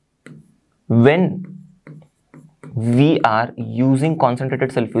 when we are using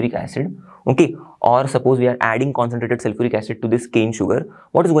concentrated sulfuric acid, okay, or suppose we are adding concentrated sulfuric acid to this cane sugar,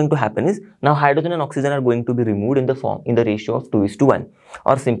 what is going to happen is, now hydrogen and oxygen are going to be removed in the ratio of 2:1,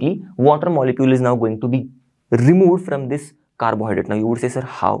 or simply water molecule is now going to be removed from this carbohydrate. Now you would say, sir,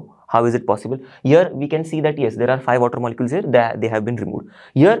 how is it possible? Here we can see that yes, there are 5 water molecules here, they have been removed.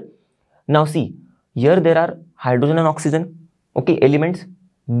 Here, now see, here there are hydrogen and oxygen, okay, elements.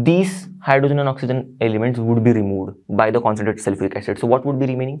 These hydrogen and oxygen elements would be removed by the concentrated sulfuric acid. So what would be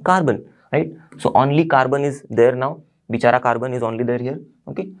remaining? Carbon, right? So only carbon is there now. Bichara carbon is only there here.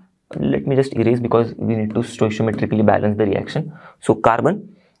 Okay, let me just erase because we need to stoichiometrically balance the reaction. So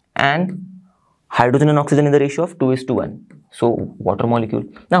carbon and hydrogen and oxygen in the ratio of 2:1. So water molecule.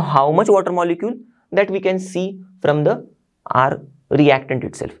 Now how much water molecule? That we can see from our reactant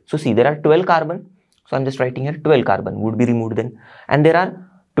itself. So see, there are 12 carbon. So I'm just writing here 12 carbon would be removed then, and there are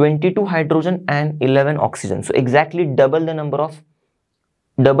 22 hydrogen and 11 oxygen. So exactly double the number of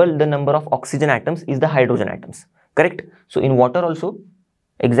oxygen atoms is the hydrogen atoms. Correct? So in water also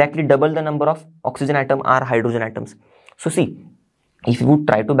exactly double the number of oxygen atom are hydrogen atoms. So see, if you would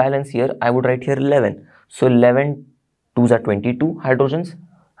try to balance here, I would write here 11. So 11 2s are 22 hydrogens,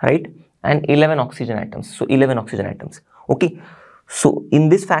 right? And 11 oxygen atoms. So 11 oxygen atoms. Okay. So in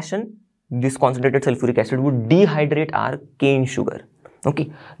this fashion, this concentrated sulfuric acid would dehydrate our cane sugar,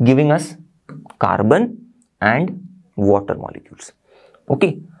 okay, giving us carbon and water molecules.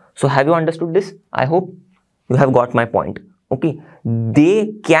 Okay, so have you understood this? I hope you have got my point. okay,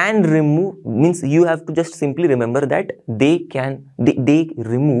 they can remove, means you have to just simply remember that they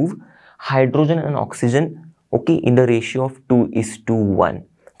remove hydrogen and oxygen, okay, in the ratio of 2:1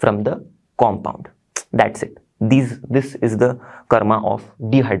 from the compound. That's it. This is the karma of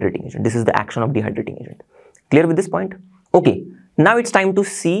dehydrating agent. This is the action of dehydrating agent. Clear with this point? Okay, now it's time to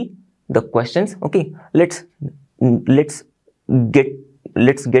see the questions. Okay, let's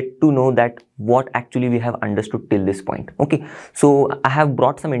get to know that what actually we have understood till this point. Okay, so I have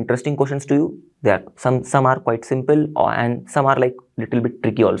brought some interesting questions to you. There some are quite simple, and some are like little bit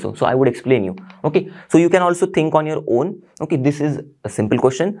tricky also, so I would explain you. Okay, so you can also think on your own. Okay, this is a simple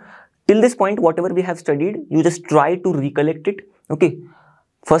question. Till this point, whatever we have studied, you just try to recollect it. Okay,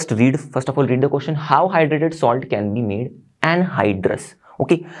 first of all read the question: how hydrated salt can be made anhydrous?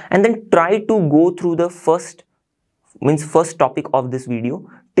 Okay, and then try to go through the first topic of this video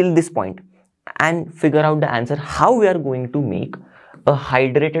till this point and figure out the answer how we are going to make a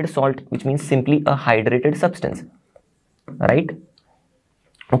hydrated salt, which means simply a hydrated substance, right?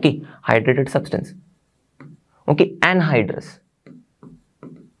 Okay, hydrated substance. Okay, anhydrous.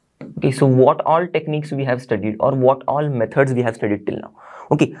 Okay, so what all techniques we have studied, or what all methods we have studied till now?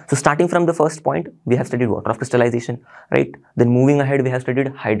 Okay, so starting from the first point, we have studied water of crystallization, right? Then moving ahead, we have studied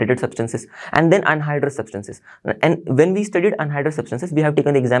hydrated substances and then anhydrous substances. And when we studied anhydrous substances, we have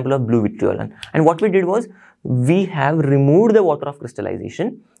taken the example of blue vitriol. And what we did was, we have removed the water of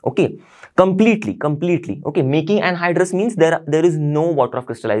crystallization, okay, completely. Okay, making anhydrous means there is no water of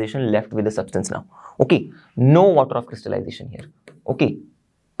crystallization left with the substance now. Okay, no water of crystallization here. Okay,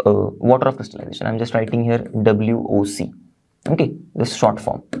 water of crystallization, I'm just writing here WOC. Okay, this short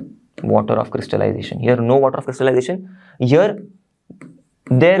form, water of crystallization. Here no water of crystallization. Here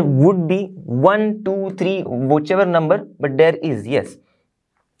there would be 1, 2, 3, whichever number, but there is, yes,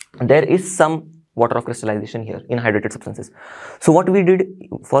 there is some water of crystallization here in hydrated substances. So what we did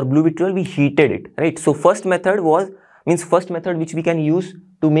for blue vitriol, we heated it, right? So first method which we can use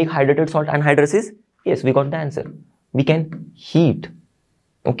to make hydrated salt anhydrous is, yes, we got the answer. We can heat.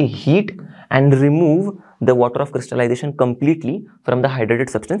 Okay, heat and remove the water of crystallization completely from the hydrated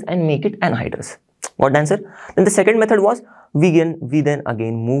substance and make it anhydrous. What answer? Then the second method was, we then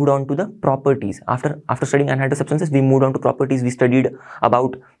again moved on to the properties. After studying anhydrous substances, we moved on to properties. We studied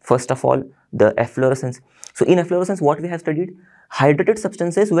about, first of all, the efflorescence. So in efflorescence, what we have studied, hydrated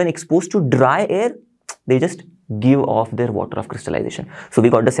substances when exposed to dry air, they just give off their water of crystallization. So we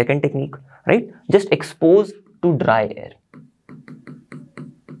got the second technique, right? Just expose to dry air.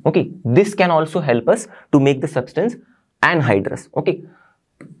 Okay, this can also help us to make the substance anhydrous. Okay,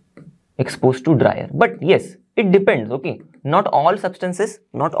 exposed to dry air. But yes, it depends. Okay, not all substances,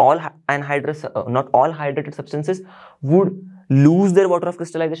 not all hydrated substances would lose their water of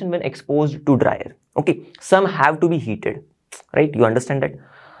crystallization when exposed to dry air. Okay, some have to be heated, right? You understand that?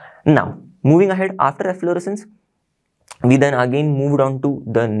 Now, moving ahead, after efflorescence, we then again moved on to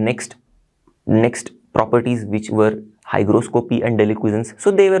the next properties, which were hygroscopy and deliquescence.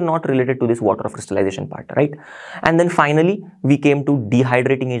 So they were not related to this water of crystallization part, right? And then finally, we came to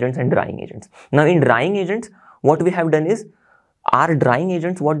dehydrating agents and drying agents. Now in drying agents, what we have done is, our drying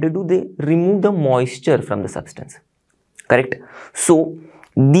agents, what they do, they remove the moisture from the substance, correct? So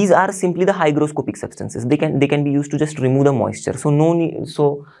these are simply the hygroscopic substances. They can be used to just remove the moisture. So no need,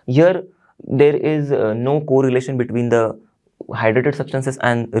 so here there is no correlation between the hydrated substances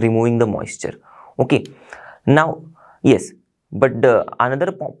and removing the moisture. Okay, now yes, but the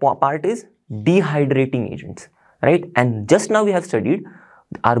another part is dehydrating agents, right? And just now we have studied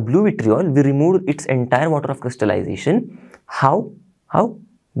our blue vitriol, we removed its entire water of crystallization. How?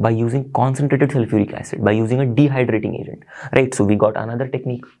 By using concentrated sulfuric acid, by using a dehydrating agent, right? So we got another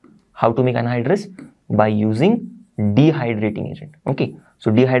technique, how to make anhydrous, by using dehydrating agent. Okay, so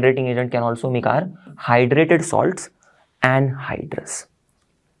dehydrating agent can also make our hydrated salts anhydrous.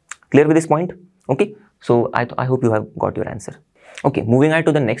 Clear with this point? Okay, so I hope you have got your answer. Okay, moving on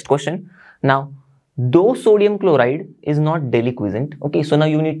to the next question. Now, though sodium chloride is not deliquescent, okay, so now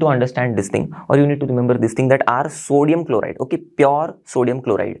you need to understand this thing, or you need to remember this thing, that our sodium chloride, okay, pure sodium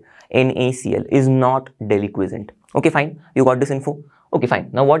chloride, NaCl, is not deliquescent. Okay, fine, you got this info. Okay, fine.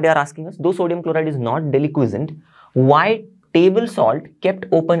 Now what they are asking us, though sodium chloride is not deliquescent, why table salt kept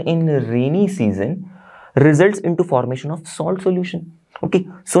open in rainy season results into formation of salt solution? Okay,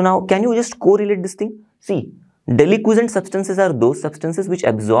 so now can you just correlate this thing? See, deliquescent substances are those substances which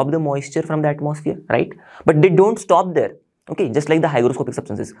absorb the moisture from the atmosphere, right? But they don't stop there. Okay, just like the hygroscopic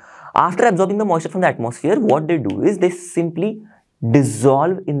substances. After absorbing the moisture from the atmosphere, what they do is they simply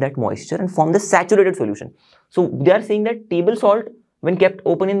dissolve in that moisture and form the saturated solution. So they are saying that table salt when kept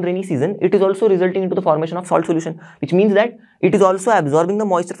open in rainy season, it is also resulting into the formation of salt solution, which means that it is also absorbing the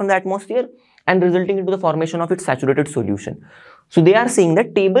moisture from the atmosphere and resulting into the formation of its saturated solution. So they are saying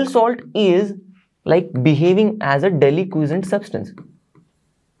that table salt is like behaving as a deliquescent substance.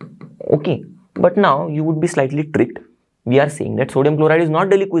 Okay, but now you would be slightly tricked. We are saying that sodium chloride is not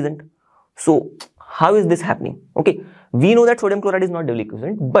deliquescent. So how is this happening? Okay, we know that sodium chloride is not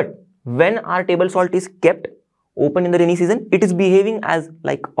deliquescent, but when our table salt is kept open in the rainy season, it is behaving as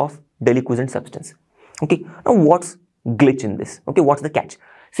like of deliquescent substance. Okay, now what's glitch in this? Okay, what's the catch?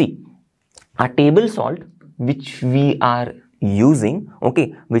 See, our table salt which we are using,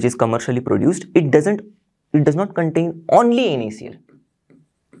 okay, which is commercially produced, it does not contain only NaCl.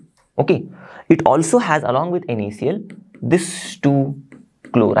 Okay, it also has, along with NaCl, these two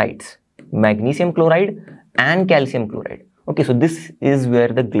chlorides, magnesium chloride and calcium chloride. Okay, so this is where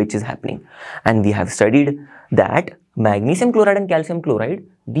the glitch is happening, and we have studied that magnesium chloride and calcium chloride,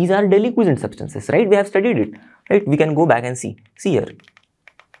 these are deliquescent substances, right? We have studied it, right? We can go back and see here,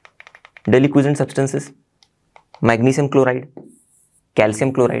 deliquescent substances, magnesium chloride,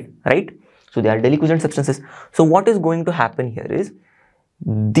 calcium chloride, right? So they are deliquescent substances. So what is going to happen here is,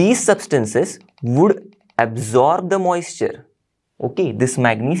 these substances would absorb the moisture. Okay, this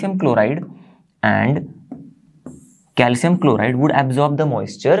magnesium chloride and calcium chloride would absorb the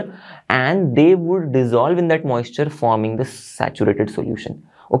moisture and they would dissolve in that moisture, forming the saturated solution.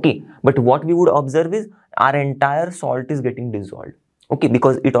 Okay, but what we would observe is our entire salt is getting dissolved. Okay,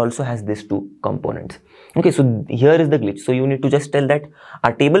 because it also has these two components. Okay, so here is the glitch. So you need to just tell that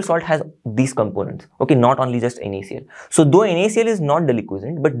our table salt has these components. Okay, not only just NaCl. So though NaCl is not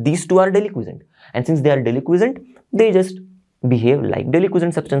deliquescent, but these two are deliquescent. And since they are deliquescent, they just behave like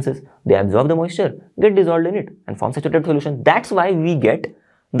deliquescent substances. They absorb the moisture, get dissolved in it and form saturated solution. That's why we get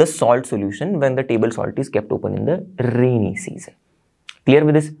the salt solution when the table salt is kept open in the rainy season. Clear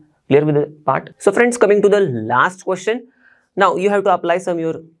with this? Clear with the part? So friends, coming to the last question. Now you have to apply some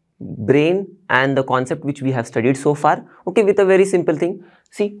your brain and the concept which we have studied so far. Okay, with a very simple thing.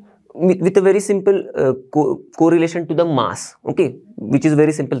 See, with a very simple correlation to the mass. Okay, which is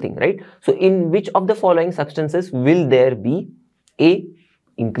very simple thing, right? So in which of the following substances will there be A,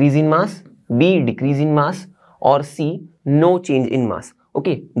 increase in mass, B, decrease in mass, or C, no change in mass?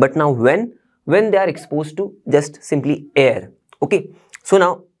 Okay, but now when they are exposed to just simply air. Okay, so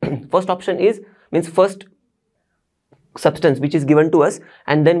now first option is, means first substance which is given to us,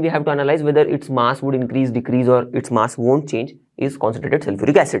 and then we have to analyze whether its mass would increase, decrease, or its mass won't change, is concentrated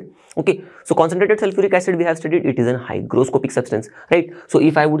sulfuric acid. Okay, so concentrated sulfuric acid we have studied, it is an hygroscopic substance, right? So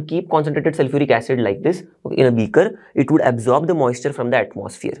if I would keep concentrated sulfuric acid like this, okay, in a beaker, it would absorb the moisture from the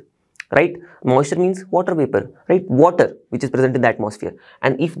atmosphere, right? Moisture means water vapor, right? Water which is present in the atmosphere,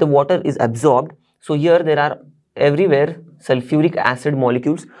 and if the water is absorbed, so here there are everywhere sulfuric acid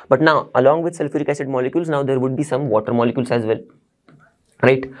molecules, but now along with sulfuric acid molecules, now there would be some water molecules as well,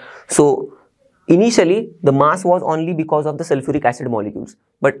 right? So initially the mass was only because of the sulfuric acid molecules,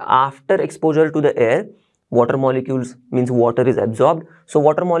 but after exposure to the air, water molecules, means water is absorbed, so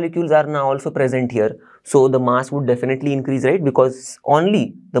water molecules are now also present here, so the mass would definitely increase, right? Because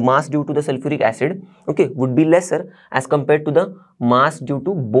only the mass due to the sulfuric acid, okay, would be lesser as compared to the mass due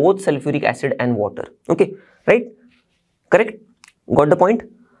to both sulfuric acid and water. Okay, right? Correct? Got the point?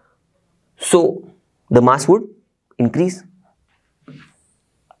 So the mass would increase.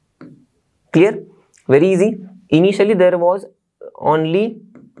 Clear? Very easy. Initially there was only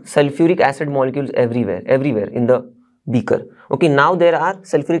sulfuric acid molecules everywhere in the beaker. Okay, now there are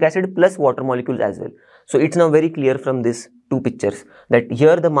sulfuric acid plus water molecules as well. So it's now very clear from these two pictures that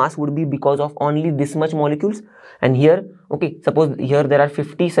here the mass would be because of only this much molecules, and here, okay, suppose here there are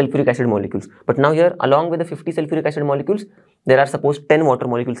 50 sulfuric acid molecules, but now here along with the 50 sulfuric acid molecules, there are suppose 10 water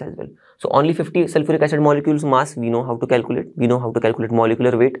molecules as well. So only 50 sulfuric acid molecules mass we know how to calculate. We know how to calculate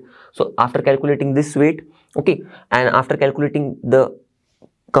molecular weight. So after calculating this weight, okay, and after calculating the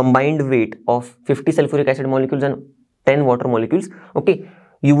combined weight of 50 sulfuric acid molecules and 10 water molecules, okay,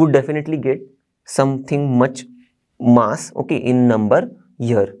 you would definitely get something much mass, okay, in number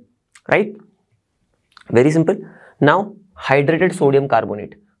here, right? Very simple. Now hydrated sodium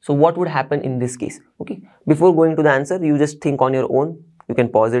carbonate. So what would happen in this case? Okay, before going to the answer, you just think on your own. You can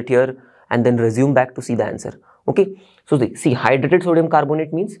pause it here and then resume back to see the answer. Okay, so see, hydrated sodium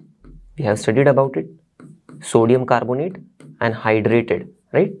carbonate means we have studied about it, sodium carbonate and hydrated,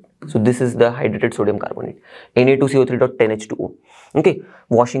 right? So this is the hydrated sodium carbonate, Na2CO3.10H2O. Okay,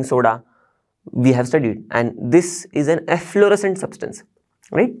 washing soda we have studied, and this is an efflorescent substance,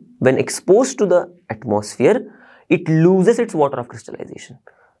 right? When exposed to the atmosphere, it loses its water of crystallization,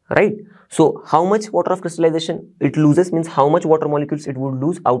 right? So how much water of crystallization it loses means how much water molecules it would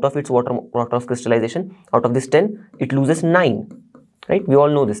lose out of its water of crystallization. Out of this 10, it loses 9, right? We all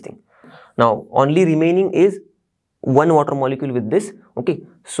know this thing. Now only remaining is one water molecule with this. Okay,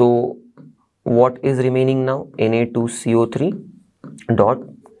 so what is remaining now? Na2CO3 dot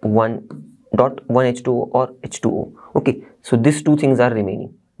 1 H2O or H2O. Okay, so these two things are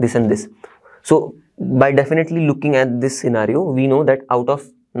remaining, this and this. So by definitely looking at this scenario, we know that out of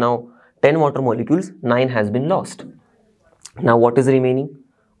now 10 water molecules, 9 has been lost. Now what is remaining?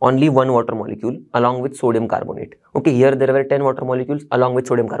 Only one water molecule along with sodium carbonate. Okay, here there were 10 water molecules along with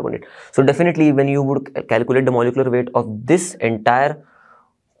sodium carbonate. So definitely when you would calculate the molecular weight of this entire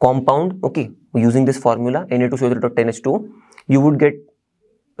compound, okay, using this formula Na2CO3.10H2O, you would get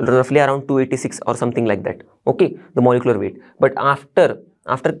roughly around 286 or something like that. Okay, the molecular weight. But after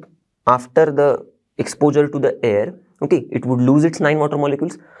the exposure to the air, okay, it would lose its 9 water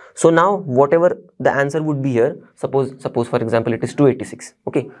molecules. So now whatever the answer would be here, suppose for example it is 286.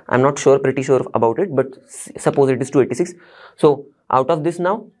 Okay, I'm not sure, pretty sure about it, but suppose it is 286. So out of this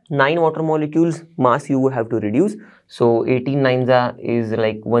now 9 water molecules mass you would have to reduce. So 18 9s is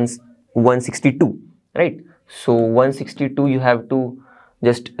like 162, right? So 162 you have to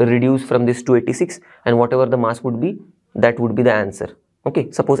just reduce from this 286, and whatever the mass would be, that would be the answer.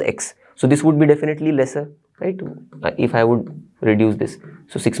 Okay, suppose X. So this would be definitely lesser, right? If I would reduce this,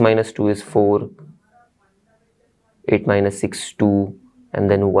 so 6 minus 2 is 4, 8 minus 6 2,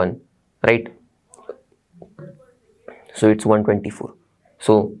 and then 1, right? So it's 124.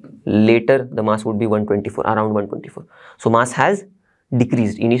 So later the mass would be 124, around 124. So mass has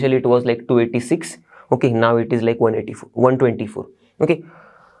decreased. Initially it was like 286. Okay, now it is like 124. Okay,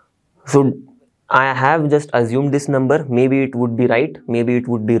 so I have just assumed this number. Maybe it would be right, maybe it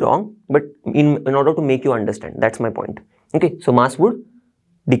would be wrong, but in order to make you understand, that's my point. Okay, so mass would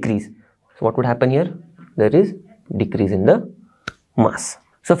decrease. So what would happen here? There is decrease in the mass.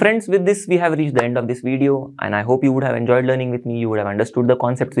 So friends, with this we have reached the end of this video, and I hope you would have enjoyed learning with me. You would have understood the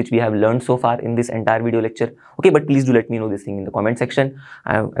concepts which we have learned so far in this entire video lecture. Okay, but please do let me know this thing in the comment section.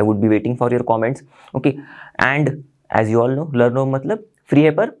 I would be waiting for your comments. Okay, and as you all know, LearnoHub matlab free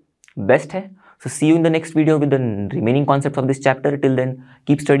hai par best hai. So see you in the next video with the remaining concepts of this chapter. Till then,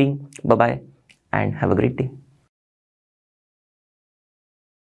 keep studying. Bye bye and have a great day.